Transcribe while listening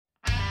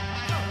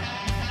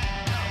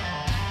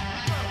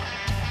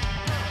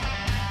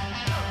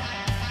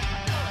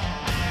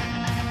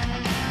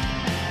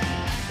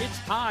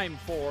time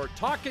for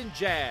Talkin'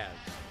 Jazz.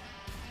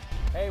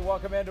 Hey,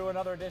 welcome into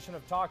another edition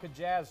of Talkin'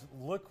 Jazz.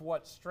 Look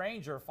what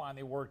stranger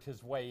finally worked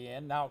his way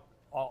in. Now,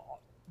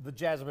 the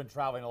Jazz have been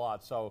traveling a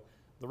lot, so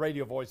the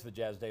radio voice of the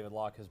Jazz, David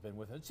Locke, has been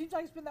with him. It seems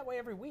like it's been that way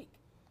every week.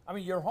 I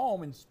mean, you're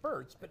home in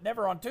spurts, but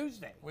never on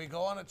Tuesday. We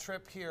go on a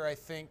trip here, I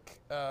think,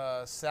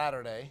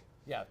 Saturday.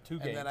 Yeah, 2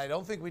 games. And then I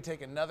don't think we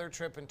take another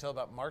trip until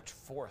about March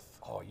 4th.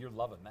 Oh, you're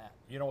loving that.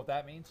 You know what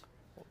that means?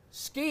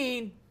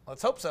 Skiing.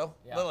 Let's hope so.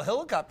 Yeah. Little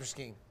helicopter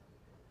skiing.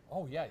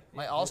 Oh, yeah.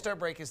 My All-Star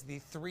break is the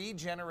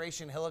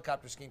 3-generation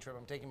helicopter skiing trip.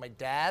 I'm taking my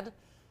dad,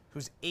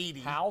 who's 80.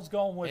 Hal's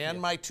going with and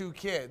you. my 2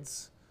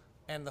 kids,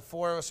 and the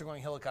 4 of us are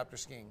going helicopter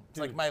skiing. It's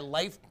Dude. like my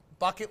life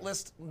bucket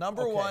list,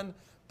 number one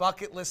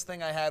bucket list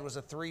thing I had was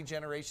a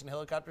 3-generation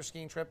helicopter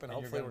skiing trip, and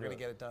hopefully we're going to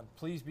get it done.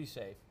 Please be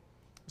safe.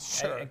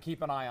 Sure. And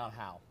keep an eye on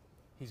Hal.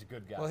 He's a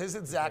good guy. Well, his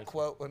exact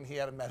quote when he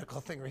had a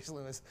medical thing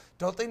recently was,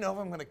 "Don't they know if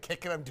I'm going to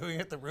kick it, I'm doing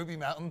it at the Ruby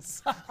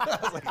Mountains?" I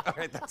was like, all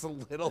right, that's a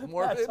little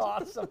morbid. That's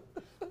awesome.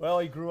 Well,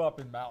 he grew up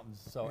in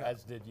mountains, so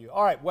as did you.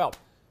 All right, well,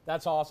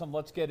 that's awesome.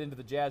 Let's get into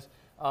the Jazz.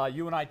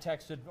 You and I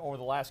texted over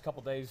the last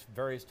couple days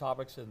various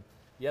topics, and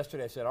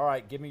yesterday I said, all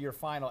right, give me your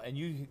final. And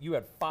you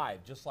had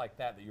 5 just like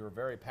that you were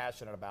very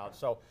passionate about.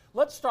 So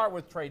let's start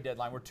with trade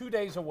deadline. We're 2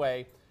 days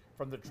away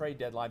from the trade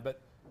deadline,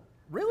 but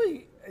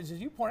really, as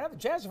you point out, the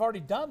Jazz have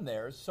already done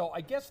theirs. So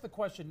I guess the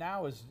question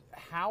now is,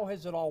 how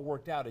has it all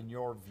worked out in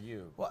your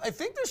view? Well, I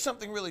think there's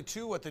something really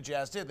to what the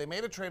Jazz did. They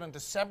made a trade on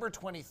December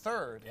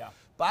 23rd. Yeah.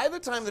 By the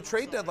time the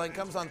trade deadline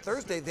comes on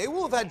Thursday, they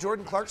will have had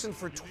Jordan Clarkson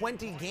for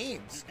 20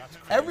 games.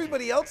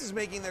 Everybody else is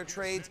making their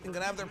trades and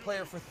going to have their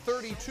player for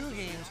 32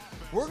 games.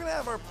 We're going to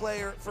have our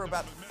player for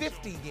about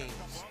 50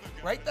 games.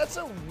 Right? That's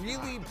a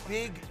really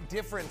big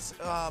difference.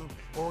 We're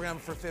going to have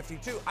him for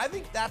 52. I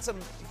think that's a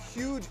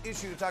huge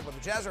issue to talk about.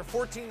 The Jazz are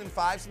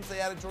 14-5 since they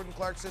added Jordan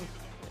Clarkson.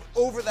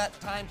 Over that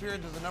time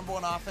period, they're the number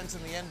 1 offense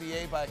in the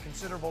NBA by a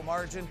considerable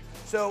margin.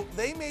 So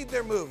they made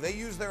their move. They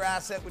used their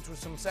asset, which was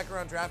some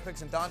second-round draft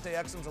picks and Dante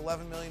Exum's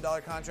 $11 million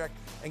contract,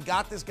 and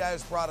got this guy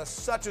who's brought us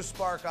such a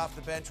spark off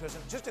the bench, who has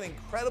just an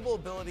incredible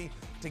ability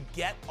to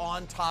get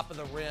on top of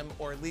the rim,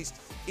 or at least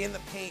in the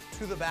paint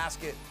to the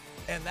basket.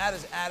 And that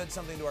has added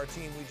something to our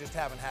team we just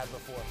haven't had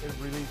before. It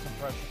relieved some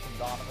pressure from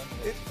Donovan.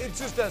 It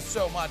just does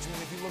so much. I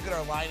mean, if you look at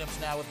our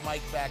lineups now with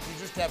Mike back, you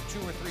just have 2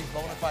 or 3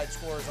 bona fide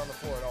scorers on the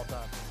floor at all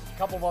times. A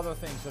couple of other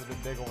things that have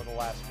been big over the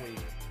last week.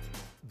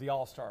 The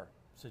All-Star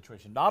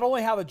situation. Not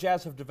only how the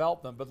Jazz have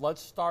developed them, but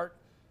let's start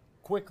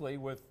quickly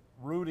with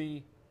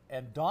Rudy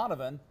and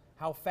Donovan,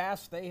 how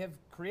fast they have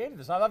created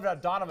this. I love how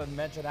Donovan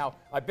mentioned how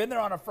I've been there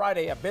on a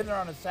Friday, I've been there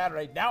on a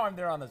Saturday, now I'm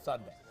there on a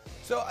Sunday.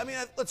 So, I mean,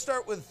 let's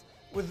start with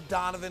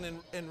Donovan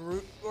and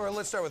Rudy, or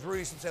let's start with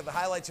Rudy since we have the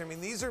highlights here. I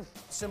mean, these are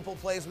simple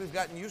plays we've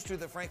gotten used to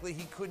that, frankly,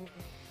 he couldn't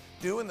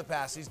do in the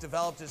past. He's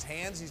developed his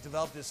hands, he's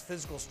developed his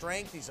physical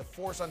strength, he's a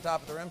force on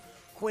top of the rim.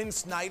 Quinn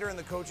Snyder and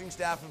the coaching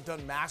staff have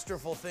done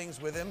masterful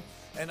things with him.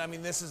 And, I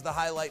mean, this is the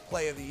highlight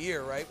play of the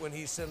year, right, when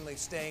he's suddenly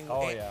staying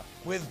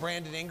with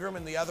Brandon Ingram.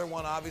 And the other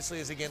one, obviously,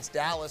 is against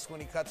Dallas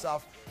when he cuts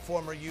off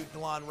former Ute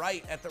DeLon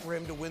Wright at the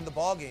rim to win the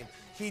ball game.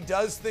 He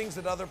does things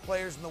that other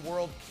players in the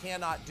world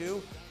cannot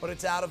do, but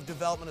it's out of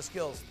development of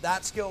skills.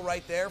 That skill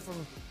right there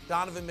from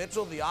Donovan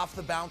Mitchell, the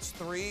off-the-bounce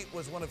 3,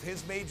 was one of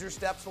his major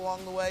steps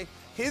along the way.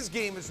 His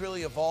game has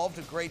really evolved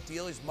a great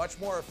deal. He's much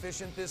more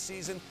efficient this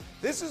season.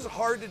 This is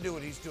hard to do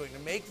what he's doing. To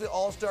make the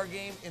All-Star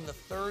game in the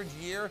 3rd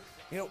year,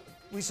 you know,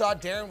 we saw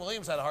Darren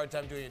Williams had a hard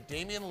time doing it.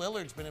 Damian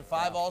Lillard's been in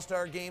 5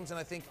 All-Star games and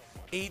I think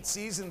 8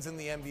 seasons in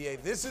the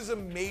NBA. This is a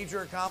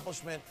major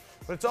accomplishment,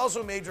 but it's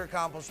also a major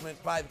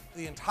accomplishment by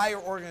the entire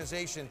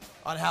organization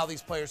on how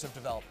these players have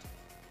developed.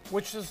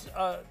 Which is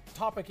a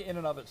topic in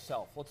and of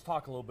itself. Let's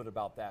talk a little bit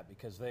about that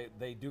because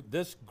they do.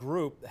 This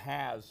group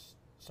has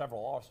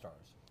several All-Stars.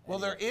 Well,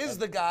 there is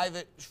the guy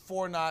that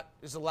not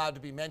is allowed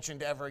to be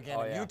mentioned ever again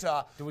in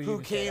Utah,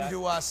 who came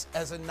to us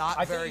as a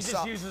I think he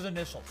just uses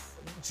initials.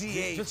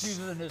 GH. Just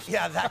uses initials.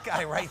 Yeah, that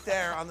guy right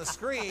there on the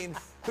screen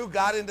who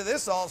got into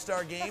this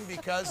All-Star game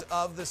because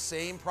of the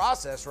same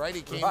process, right?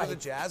 He came to the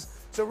Jazz.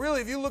 So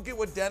really, if you look at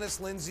what Dennis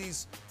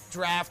Lindsey's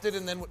drafted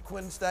and then what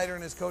Quinn Snyder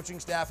and his coaching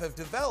staff have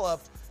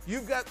developed,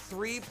 you've got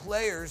 3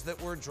 players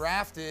that were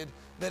drafted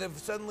that have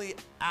suddenly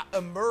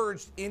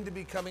emerged into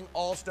becoming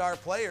all-star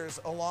players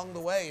along the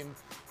way.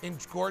 In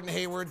Gordon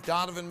Hayward,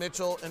 Donovan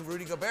Mitchell, and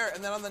Rudy Gobert.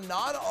 And then on the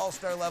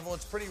non-all-star level,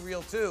 it's pretty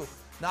real too.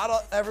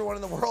 Not everyone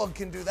in the world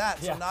can do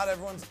that, so not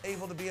everyone's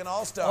able to be an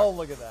all-star. Oh,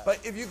 look at that.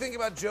 But if you think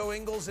about Joe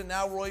Ingles and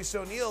now Royce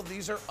O'Neal,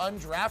 these are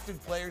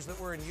undrafted players that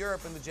were in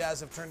Europe, and the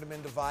Jazz have turned them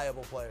into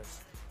viable players.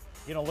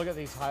 You know, look at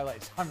these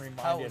highlights. I'm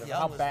reminded of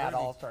how bad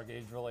All-Star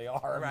games really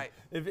are. Right.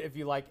 I mean, if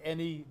you like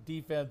any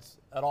defense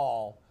at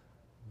all,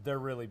 they're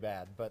really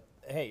bad. But,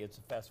 hey, it's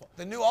a festival.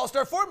 The new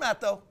All-Star format,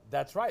 though.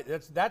 That's right.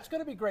 That's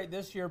going to be great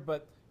this year.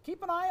 But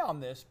keep an eye on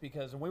this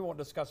because, and we won't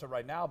discuss it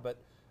right now, but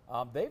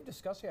they've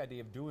discussed the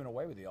idea of doing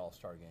away with the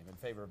All-Star game in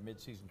favor of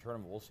mid-season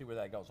tournament. We'll see where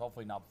that goes.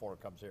 Hopefully not before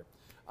it comes here.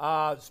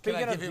 Can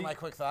I give you my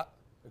quick thought?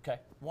 Okay.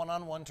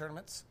 1-on-1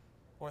 tournaments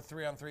or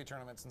 3-on-3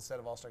 tournaments instead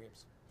of All-Star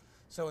games.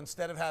 So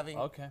instead of having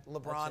Okay.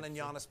 LeBron and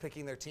Giannis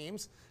picking their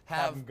teams,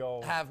 have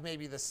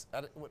maybe this,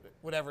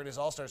 whatever it is,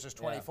 All-Stars, there's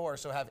 24,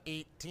 so have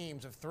 8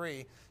 teams of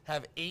 3,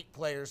 have 8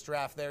 players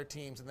draft their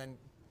teams, and then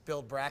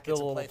build brackets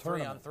and play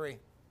 3-on-3.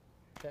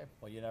 Okay,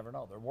 well, you never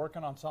know. They're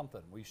working on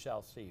something. We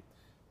shall see.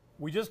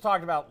 We just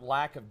talked about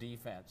lack of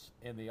defense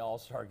in the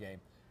All-Star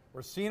game.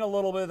 We're seeing a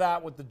little bit of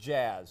that with the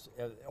Jazz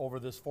over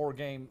this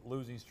 4-game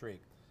losing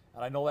streak.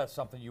 And I know that's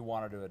something you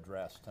wanted to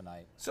address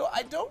tonight. So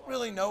I don't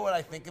really know what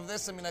I think of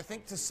this. I mean, I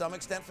think to some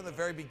extent from the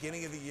very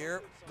beginning of the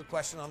year, the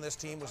question on this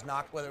team was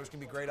not whether it was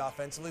going to be great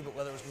offensively, but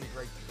whether it was going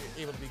to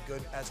be able to be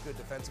good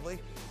defensively.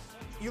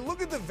 You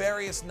look at the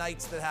various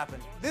nights that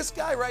happened. This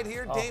guy right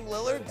here, Dame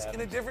Lillard's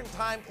in a different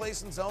time,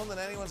 place, and zone than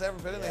anyone's ever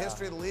been in the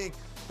history of the league.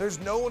 There's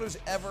no one who's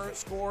ever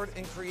scored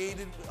and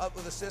created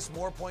with assists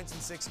more points in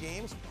 6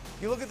 games.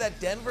 You look at that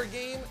Denver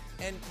game,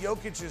 and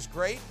Jokic is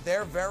great.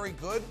 They're very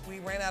good. We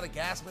ran out of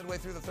gas midway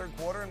through the 3rd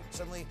quarter and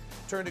suddenly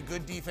turned a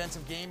good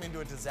defensive game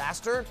into a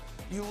disaster.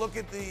 You look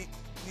at the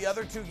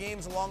other 2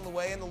 games along the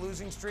way in the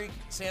losing streak.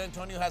 San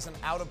Antonio has an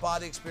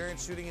out-of-body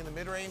experience shooting in the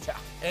mid-range,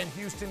 and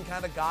Houston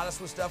kind of got us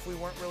with stuff we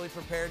weren't really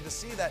prepared to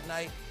see that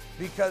night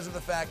because of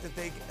the fact that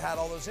they had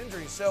all those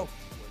injuries. So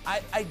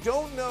I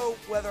don't know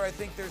whether I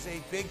think there's a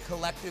big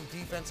collective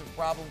defensive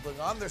problem going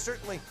on. There's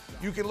certainly,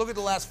 you can look at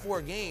the last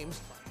 4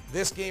 games.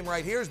 This game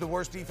right here is the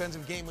worst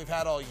defensive game we've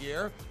had all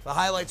year. The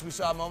highlights we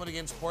saw a moment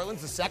against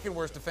Portland's the 2nd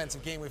worst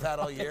defensive game we've had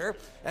all year.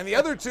 And the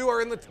other 2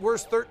 are in the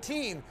worst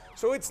 13.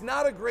 So it's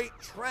not a great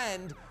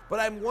trend, but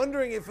I'm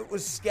wondering if it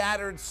was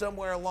scattered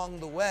somewhere along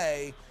the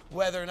way,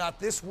 whether or not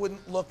this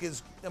wouldn't look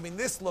as, I mean,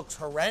 this looks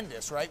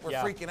horrendous, right? We're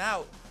freaking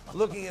out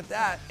looking at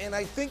that. And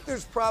I think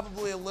there's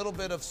probably a little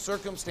bit of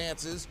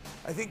circumstances.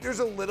 I think there's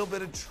a little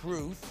bit of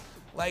truth,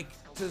 like,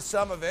 to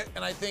some of it.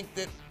 And I think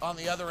that on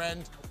the other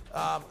end,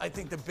 I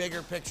think the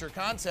bigger picture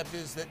concept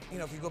is that, you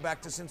know, if you go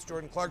back to since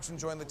Jordan Clarkson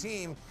joined the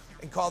team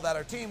and called that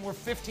our team, we're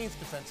 15th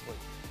defensively.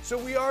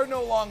 So we are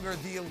no longer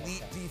the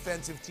elite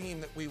defensive team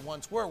that we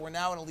once were. We're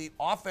now an elite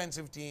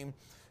offensive team.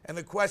 And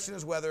the question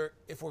is whether,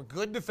 if we're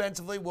good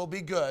defensively, we'll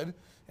be good.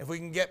 If we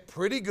can get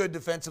pretty good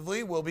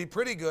defensively, we'll be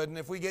pretty good. And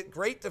if we get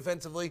great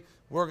defensively,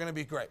 we're going to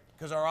be great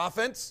because our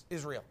offense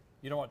is real.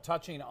 You know what,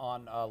 touching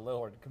on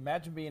Lillard,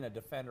 imagine being a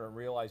defender and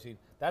realizing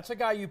that's a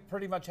guy you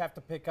pretty much have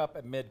to pick up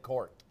at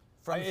midcourt.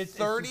 From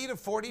 30 to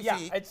 40 feet. Yeah,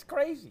 it's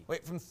crazy.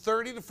 Wait, from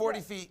 30 to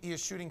 40 feet, he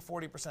is shooting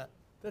 40%.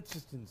 That's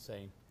just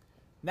insane.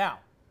 Now,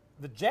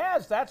 the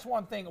Jazz, that's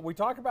one thing. We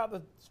talk about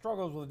the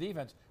struggles with the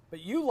defense,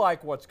 but you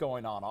like what's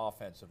going on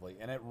offensively,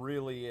 and it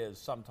really is.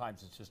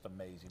 Sometimes it's just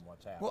amazing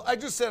what's happening. Well, I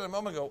just said a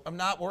moment ago, I'm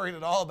not worried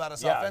at all about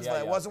us offensively.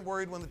 I wasn't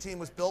worried when the team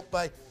was built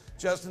by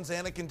Justin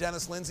Zanuck and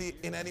Dennis Lindsey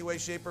in any way,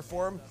 shape, or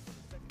form.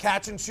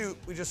 Catch and shoot,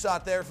 we just saw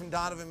it there from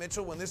Donovan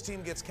Mitchell. When this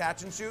team gets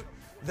catch and shoot,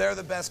 they're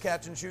the best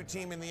catch and shoot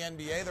team in the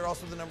NBA. They're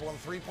also the #1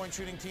 3-point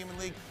shooting team in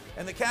the league.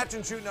 And the catch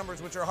and shoot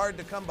numbers, which are hard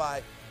to come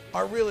by,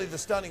 are really the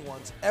stunning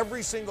ones.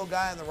 Every single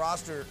guy on the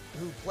roster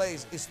who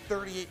plays is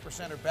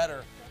 38% or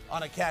better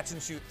on a catch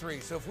and shoot 3.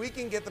 So if we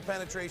can get the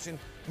penetration,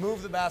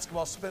 move the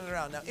basketball, spin it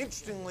around. Now,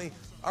 interestingly,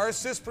 our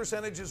assist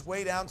percentage is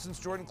way down since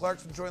Jordan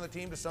Clarkson joined the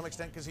team to some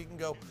extent because he can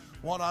go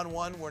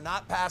one-on-one. We're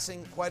not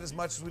passing quite as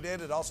much as we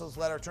did. It also has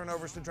led our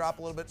turnovers to drop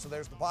a little bit, so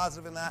there's the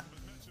positive in that.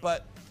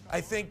 But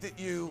I think that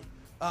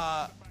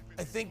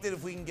I think that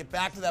if we can get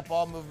back to that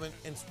ball movement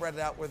and spread it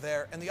out, we're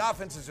there. And the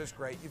offense is just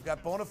great. You've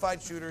got bona fide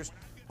shooters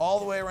all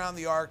the way around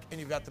the arc, and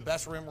you've got the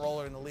best rim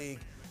roller in the league.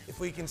 If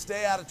we can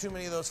stay out of too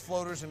many of those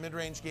floaters and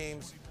mid-range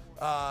games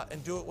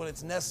and do it when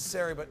it's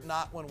necessary, but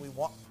not when we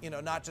want,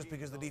 not just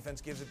because the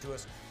defense gives it to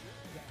us,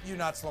 you're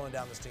not slowing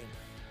down this team.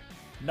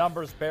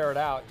 Numbers bear it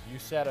out. You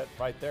said it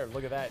right there.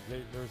 Look at that.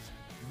 There's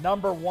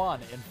 #1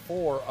 in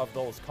 4 of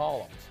those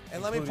columns.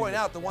 And let me point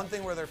out, the one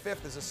thing where they're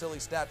 5th is a silly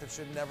stat that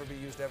should never be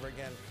used ever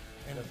again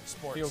in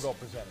sports. Field goal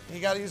percentage.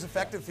 You got to use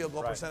effective field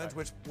goal percentage,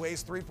 which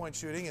weighs 3-point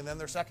shooting, and then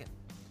they're 2nd.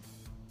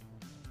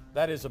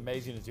 That is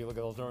amazing as you look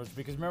at those numbers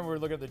because remember we were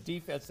looking at the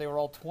defense; they were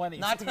all 20s.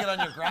 Not to get on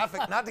your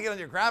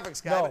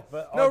graphics, guy. No,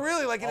 but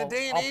really, like in a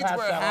day and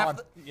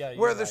age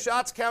where the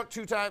shots count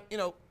 2 times,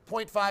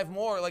 0.5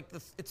 more. Like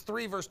it's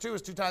 3 versus 2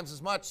 is 2 times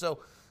as much. So,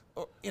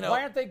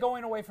 why aren't they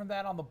going away from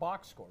that on the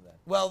box score then?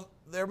 Well,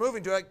 they're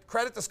moving to it.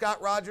 Credit to Scott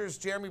Rogers,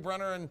 Jeremy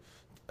Brunner,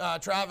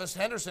 and Travis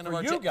Henderson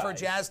for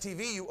Jazz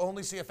TV. You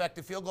only see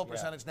effective field goal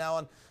percentage now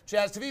on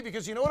Jazz TV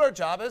because you know what our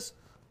job is?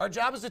 Our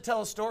job is to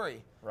tell a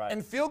story. Right.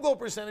 And field goal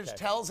percentage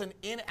tells an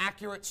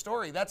inaccurate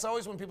story. That's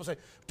always when people say,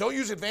 don't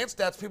use advanced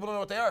stats, people don't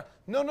know what they are.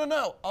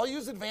 No. I'll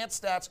use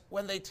advanced stats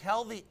when they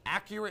tell the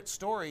accurate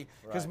story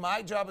because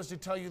my job is to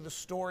tell you the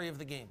story of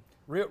the game.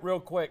 Real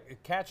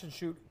quick, catch and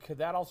shoot, could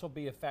that also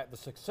be the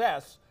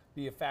success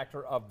be a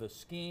factor of the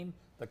scheme,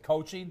 the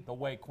coaching, the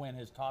way Quinn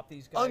has taught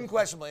these guys?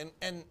 Unquestionably.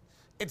 And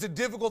it's a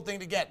difficult thing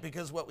to get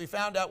because what we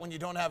found out when you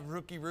don't have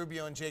Ricky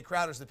Rubio and Jay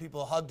Crowder is that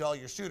people hugged all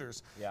your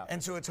shooters. Yeah.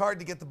 And so it's hard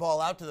to get the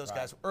ball out to those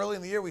guys. Early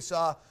in the year, we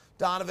saw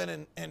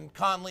Donovan and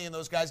Conley and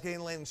those guys getting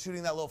lane and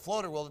shooting that little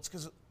floater. Well, it's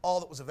because all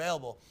that was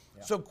available.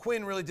 Yeah. So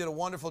Quinn really did a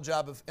wonderful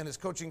job and his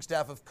coaching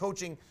staff of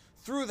coaching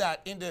through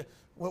that into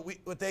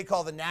what they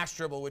call the Nash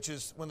dribble, which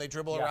is when they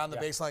dribble around the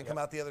baseline, come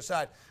out the other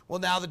side. Well,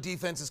 now the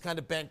defense is kind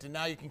of bent, and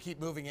now you can keep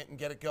moving it and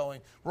get it going.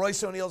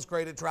 Royce O'Neal's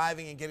great at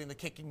driving and getting the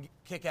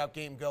kick-out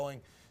game going.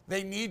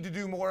 They need to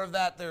do more of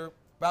that. They're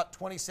about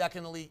 22nd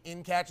in the league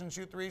in catch and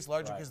shoot threes,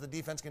 largely because the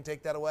defense can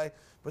take that away.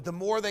 But the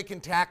more they can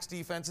tax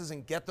defenses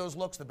and get those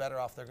looks, the better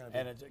off they're going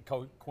to be.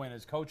 And Quinn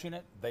is coaching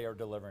it. They are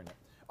delivering it.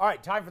 All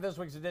right, time for this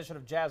week's edition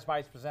of Jazz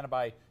Bites presented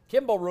by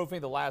Kimball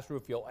Roofing, the last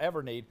roof you'll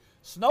ever need.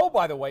 Snow,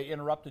 by the way,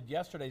 interrupted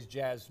yesterday's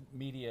Jazz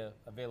media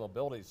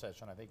availability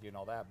session. I think you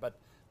know that. But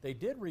they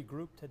did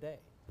regroup today.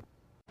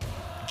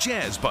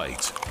 Jazz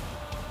Bites,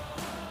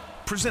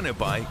 presented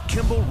by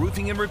Kimball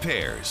Roofing and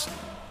Repairs.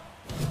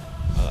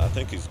 I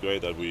think it's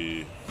great that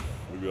we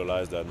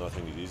realize that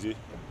nothing is easy,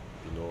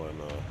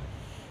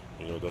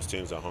 and those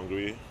teams are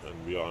hungry,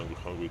 and we are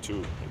hungry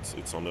too.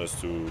 It's on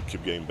us to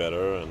keep getting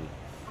better, and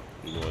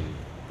and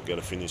get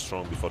to finish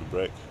strong before the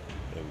break.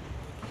 And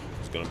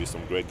it's going to be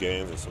some great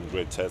games and some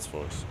great tests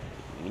for us.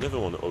 We never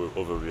want to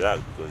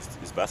overreact because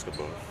it's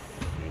basketball.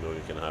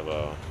 You can have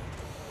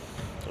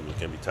you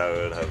can be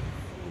tired, have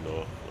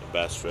a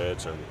bad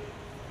stretch, and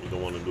you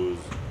don't want to lose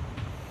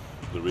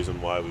the reason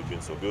why we've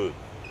been so good.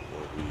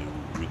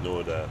 We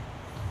know that.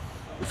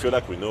 We feel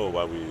like we know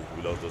why we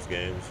lost those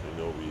games.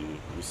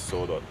 We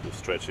saw the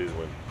stretches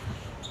when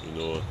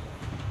the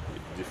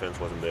defense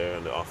wasn't there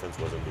and the offense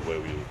wasn't the way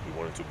we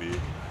wanted to be,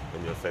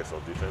 and the effects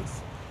of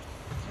defense.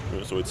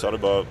 So it's all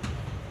about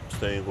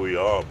staying who we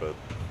are, but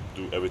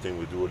do everything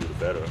we do a little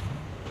better,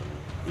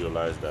 and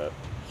realize that,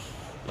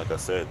 like I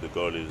said, the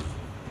goal is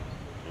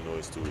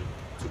is to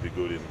be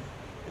good in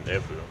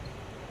April,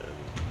 and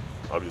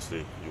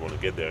obviously you want to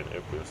get there in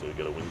April, so you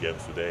got to win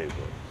games today,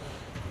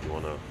 but you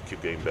want to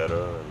keep getting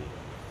better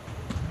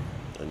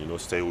and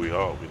stay who we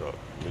are.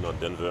 We're not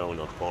Denver, we're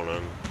not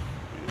Portland.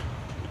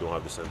 We don't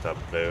have the same type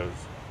of players.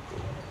 So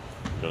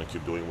we're going to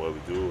keep doing what we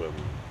do and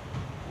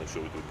make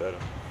sure we do better.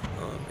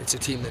 It's a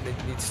team that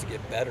needs to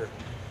get better,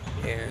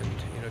 and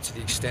to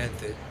the extent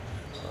that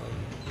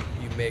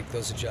you make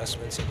those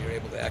adjustments and you're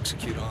able to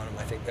execute on them,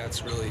 I think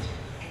that's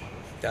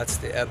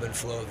the ebb and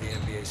flow of the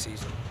NBA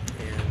season,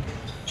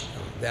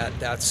 and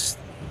that's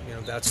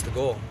the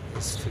goal,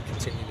 is to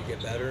continue to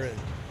get better, and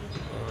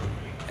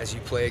as you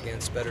play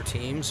against better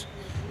teams,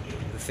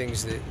 the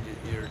things that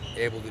you're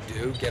able to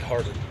do get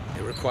harder.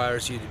 It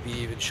requires you to be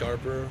even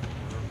sharper,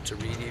 to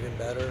read even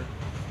better,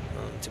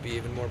 to be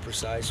even more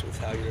precise with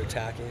how you're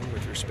attacking,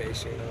 with your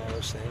spacing and all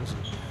those things.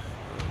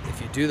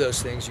 If you do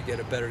those things, you get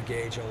a better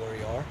gauge on where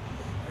you are,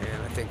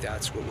 and I think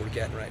that's what we're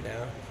getting right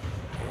now.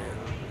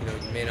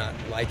 And you may not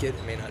like it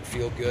may not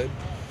feel good.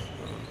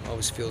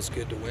 Always feels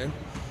good to win,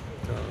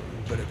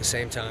 but at the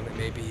same time, it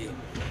may be,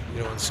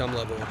 on some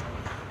level,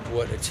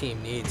 what a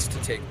team needs to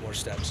take more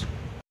steps.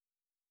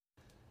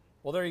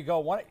 Well, there you go.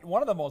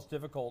 One of the most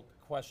difficult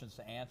questions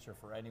to answer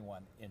for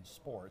anyone in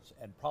sports,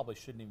 and probably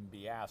shouldn't even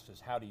be asked,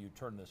 is how do you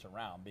turn this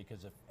around?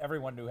 Because if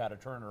everyone knew how to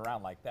turn it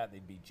around like that,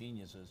 they'd be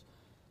geniuses.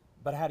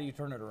 But how do you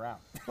turn it around?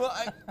 Well,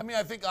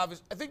 I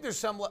think there's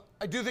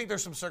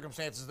some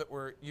circumstances that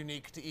were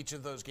unique to each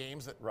of those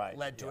games that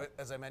led to it,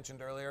 as I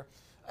mentioned earlier.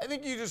 I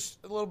think you just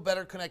a little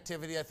better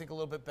connectivity. I think a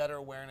little bit better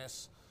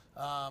awareness.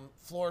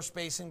 Floor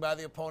spacing by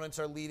the opponents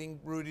are leading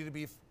Rudy to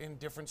be in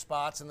different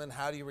spots, and then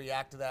how do you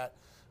react to that?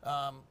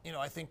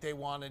 I think they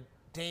wanted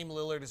Dame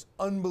Lillard is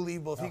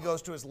unbelievable. If he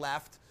goes to his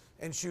left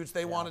and shoots,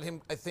 they wanted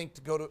him, I think,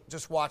 to go to,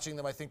 just watching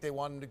them, I think they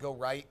want him to go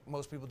right.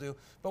 Most people do.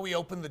 But we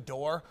opened the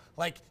door.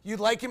 Like, you'd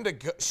like him to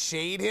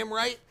shade him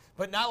right,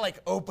 but not like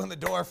open the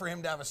door for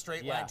him to have a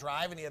straight line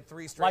drive, and he had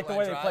 3 straight line drives.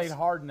 Like the way they played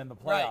Harden in the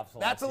playoffs. Right.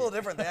 That's a little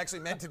different. They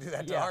actually meant to do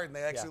that to Harden.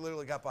 They actually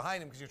literally got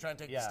behind him because you're trying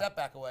to take the step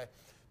back away.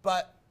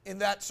 But in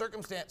that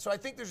circumstance, so I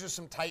think there's just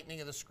some tightening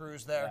of the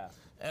screws there,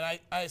 and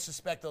I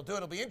suspect they'll do it.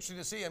 It'll be interesting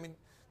to see. I mean,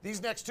 these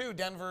next two,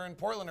 Denver and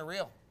Portland, are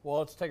real. Well,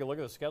 let's take a look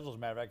at the schedules, as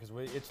a matter of fact,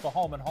 because it's the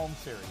home and home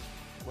series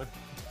with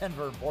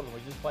Denver and Portland.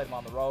 We just played them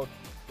on the road.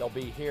 They'll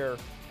be here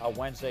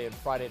Wednesday and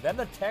Friday. Then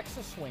the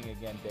Texas swing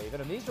again, David.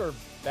 And these are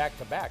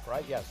back-to-back,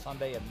 right? Yeah,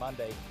 Sunday and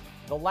Monday.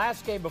 The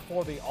last game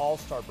before the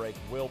All-Star break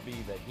will be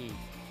the Heat.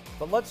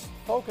 But let's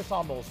focus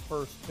on those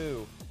first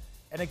two.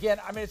 And again,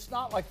 I mean, it's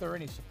not like there are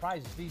any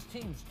surprises. These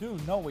teams do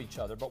know each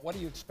other, but what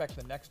do you expect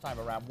the next time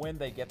around when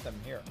they get them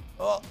here?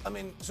 Well, I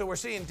mean, so we're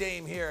seeing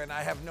Dame here, and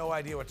I have no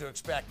idea what to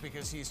expect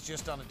because he's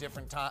just on a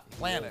different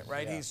planet,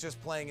 right? Yeah. He's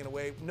just playing in a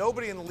way.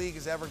 Nobody in the league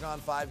has ever gone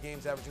 5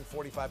 games averaging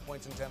 45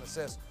 points and 10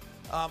 assists.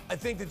 I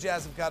think the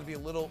Jazz have got to be a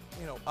little,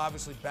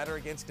 obviously better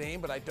against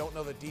Dame, but I don't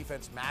know that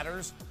defense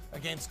matters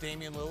against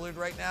Damian Lillard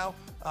right now.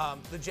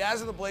 The Jazz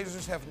and the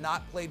Blazers have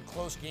not played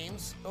close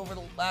games over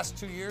the last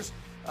 2 years.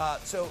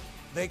 So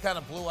they kind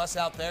of blew us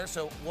out there,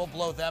 so we'll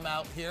blow them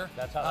out here.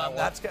 That's how that works.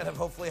 That's kind of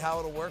hopefully how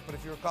it'll work. But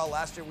if you recall,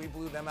 last year we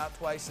blew them out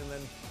twice, and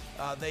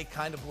then they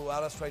kind of blew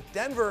out us twice.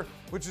 Denver,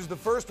 which is the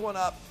first one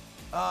up,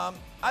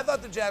 I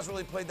thought the Jazz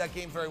really played that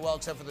game very well,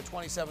 except for the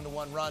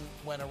 27-1 run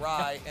went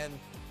awry.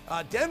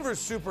 And Denver's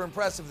super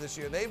impressive this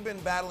year. They've been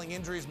battling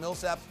injuries.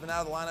 Millsap's been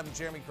out of the lineup, and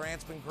Jeremy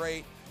Grant's been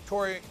great.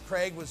 Torrey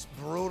Craig was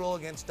brutal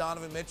against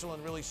Donovan Mitchell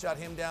and really shut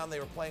him down. They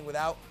were playing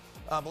without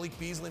Malik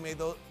Beasley made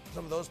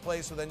some of those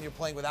plays, so then you're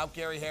playing without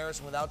Gary Harris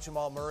and without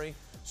Jamal Murray.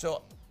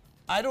 So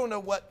I don't know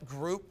what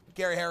group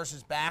Gary Harris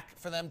is back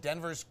for them.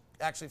 Denver's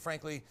actually,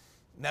 frankly,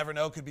 never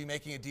know, could be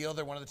making a deal.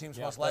 They're one of the teams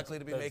most likely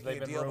to be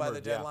making a deal by the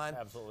deadline.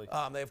 Yeah, absolutely.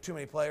 They have too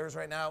many players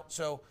right now.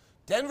 So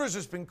Denver's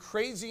just been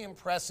crazy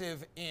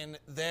impressive in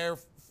their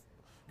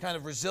kind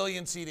of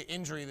resiliency to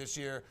injury this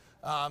year.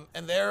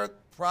 And they're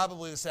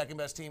probably the second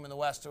best team in the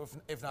West,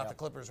 if not the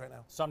Clippers right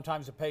now.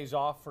 Sometimes it pays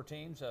off for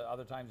teams.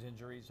 Other times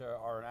injuries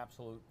are an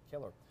absolute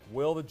killer.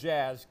 Will the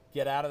Jazz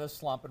get out of the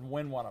slump and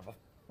win one of them?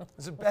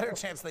 There's a better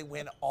chance they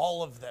win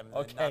all of them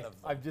than none of them.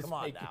 I'm just Come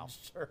on making now.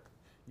 sure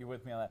you're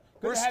with me on that.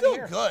 We're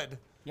still good.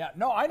 Yeah,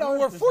 no, I know.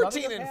 We're There's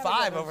nothing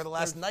 14-5 over the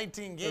last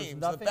 19 games.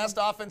 The best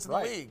offense in the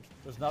league.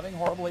 There's nothing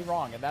horribly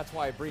wrong, and that's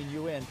why I bring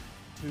you in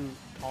to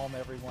calm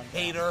everyone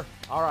down. Hater.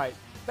 All right.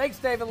 Thanks,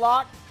 David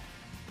Locke.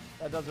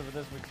 That does it for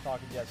this week's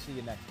Talking Jazz. See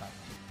you next time.